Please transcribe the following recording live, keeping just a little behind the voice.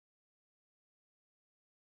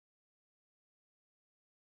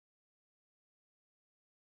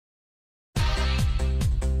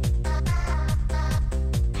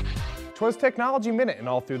'Twas Technology Minute, and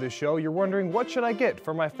all through the show you're wondering, what should I get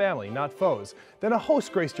for my family, not foes? Then a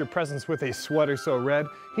host graced your presence with a sweater so red,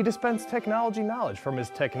 he dispensed technology knowledge from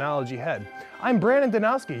his technology head. I'm Brandon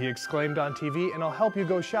Danowski, he exclaimed on TV, and I'll help you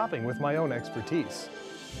go shopping with my own expertise.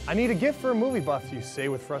 I need a gift for a movie buff, you say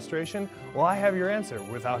with frustration? Well, I have your answer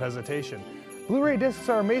without hesitation. Blu-ray discs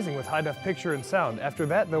are amazing with high-def picture and sound. After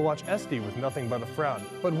that, they'll watch SD with nothing but a frown.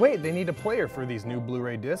 But wait, they need a player for these new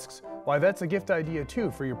Blu-ray discs. Why, that's a gift idea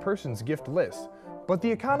too for your person's gift list. But the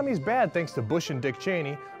economy's bad thanks to Bush and Dick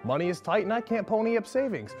Cheney. Money is tight and I can't pony up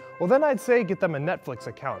savings. Well, then I'd say get them a Netflix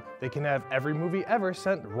account. They can have every movie ever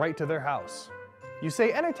sent right to their house. You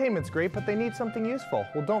say entertainment's great, but they need something useful.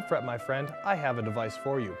 Well, don't fret, my friend. I have a device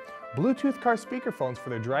for you. Bluetooth car speakerphones for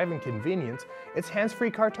their driving convenience. It's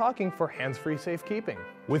hands-free car talking for hands-free safekeeping.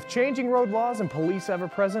 With changing road laws and police ever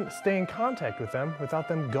present, stay in contact with them without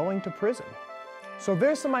them going to prison. So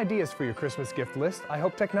there's some ideas for your Christmas gift list. I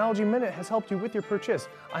hope Technology Minute has helped you with your purchase.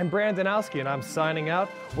 I'm Brandon Danowski and I'm signing out.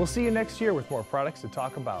 We'll see you next year with more products to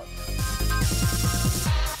talk about.